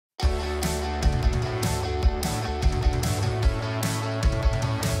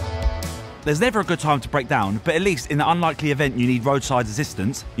There's never a good time to break down, but at least in the unlikely event you need roadside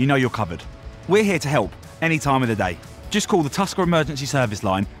assistance, you know you're covered. We're here to help, any time of the day. Just call the Tusker emergency service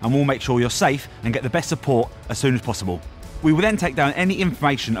line and we'll make sure you're safe and get the best support as soon as possible. We will then take down any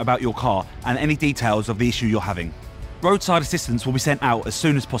information about your car and any details of the issue you're having. Roadside assistance will be sent out as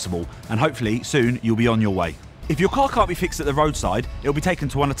soon as possible, and hopefully soon you'll be on your way. If your car can't be fixed at the roadside, it will be taken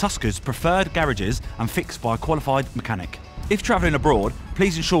to one of Tusker's preferred garages and fixed by a qualified mechanic. If travelling abroad,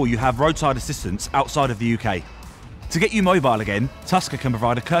 please ensure you have roadside assistance outside of the UK. To get you mobile again, Tusker can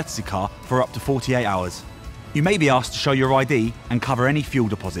provide a courtesy car for up to 48 hours. You may be asked to show your ID and cover any fuel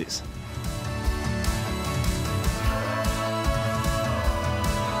deposits.